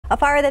A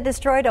fire that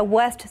destroyed a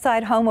West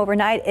Side home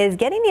overnight is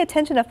getting the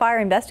attention of fire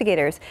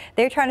investigators.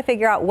 They're trying to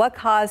figure out what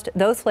caused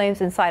those flames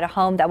inside a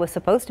home that was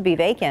supposed to be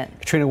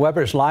vacant. Katrina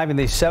Weber is live in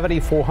the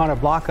 7400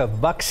 block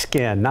of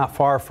Buckskin, not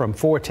far from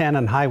 410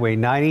 and Highway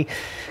 90.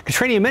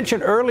 Katrina, you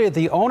mentioned earlier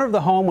the owner of the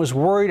home was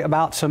worried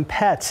about some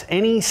pets.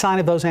 Any sign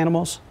of those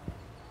animals?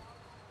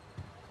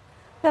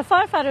 The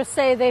firefighters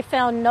say they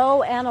found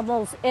no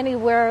animals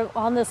anywhere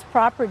on this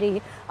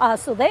property,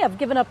 so they have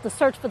given up the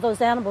search for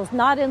those animals,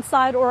 not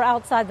inside or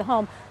outside the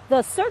home.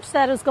 The search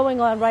that is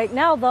going on right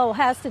now, though,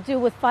 has to do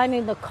with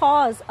finding the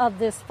cause of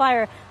this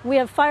fire. We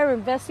have fire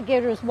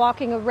investigators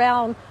walking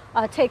around,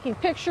 taking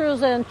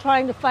pictures and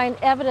trying to find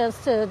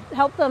evidence to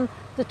help them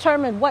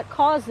determine what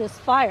caused this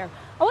fire.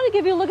 I want to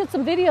give you a look at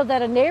some video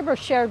that a neighbor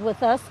shared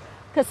with us.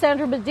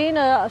 Cassandra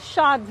Medina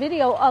shot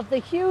video of the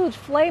huge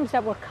flames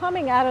that were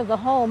coming out of the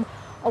home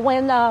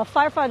when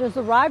firefighters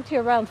arrived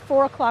here around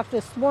 4 o'clock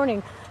this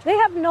morning. They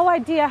have no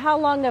idea how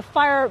long the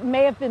fire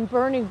may have been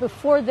burning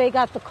before they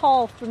got the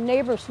call from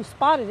neighbors who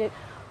spotted it.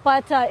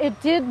 But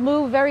it did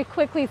move very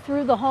quickly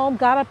through the home,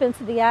 got up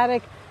into the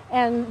attic,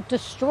 and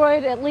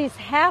destroyed at least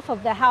half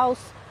of the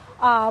house.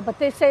 But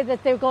they say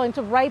that they're going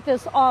to write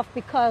this off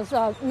because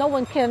no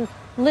one can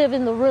live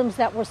in the rooms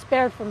that were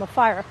spared from the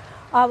fire.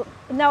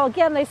 Now,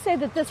 again, they say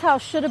that this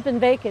house should have been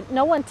vacant.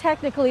 No one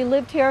technically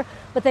lived here,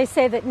 but they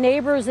say that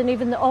neighbors and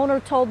even the owner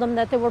told them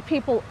that there were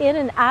people in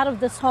and out of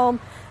this home.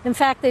 In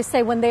fact, they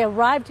say when they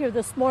arrived here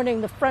this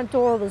morning, the front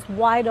door was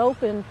wide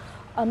open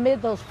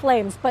amid those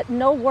flames, but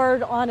no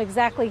word on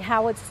exactly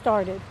how it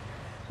started.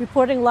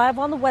 Reporting live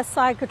on the west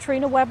side,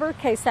 Katrina Weber,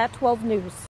 KSAT 12 News.